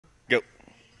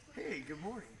Hey, good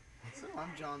morning. So I'm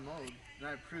John Moug, and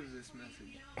I approve this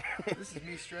message. This is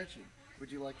me stretching.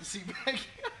 Would you like to see back?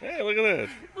 Hey, look at this.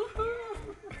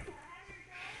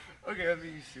 Okay, I'm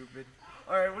being stupid.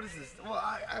 Alright, what is this? Well,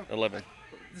 11.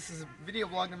 This is video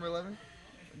blog number 11.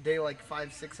 Day like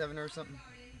 5, 6, 7 or something.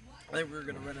 I think we're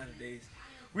going to run out of days.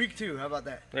 Week 2, how about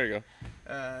that? There you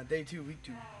go. Day 2, week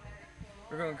 2.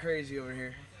 We're going crazy over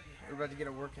here. We're about to get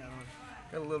a workout on.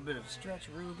 Got a little bit of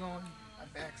stretch-a-roo going. My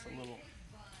back's a little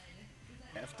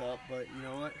effed up, but you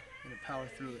know what? I'm going to power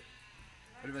through it.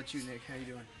 What about you, Nick? How you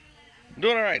doing? I'm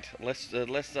doing all right. Less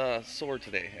sore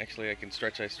today. Actually, I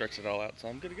stretched it all out, so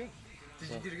I'm good to go. Did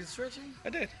you do good stretching?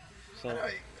 I did. So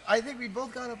I think we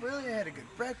both got up early. I had a good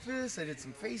breakfast. I did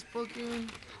some Facebooking.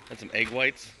 Had some egg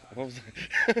whites. What was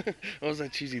that? What was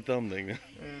that cheesy thumb thing?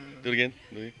 Do it again.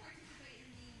 Do it.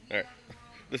 All right.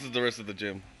 This is the rest of the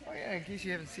gym. Oh yeah, in case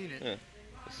you haven't seen it. Yeah.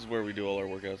 This is where we do all our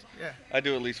workouts. Yeah. I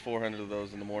do at least 400 of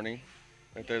those in the morning.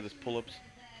 Right there, there's pull-ups.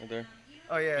 Right there.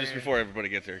 Oh yeah. Just before everybody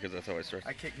gets here, because that's how I start.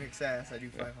 I kick Nick's ass. I do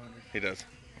 500. He does.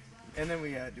 And then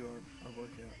we do our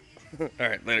workout. All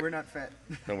right, later. We're not fat.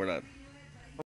 No, we're not.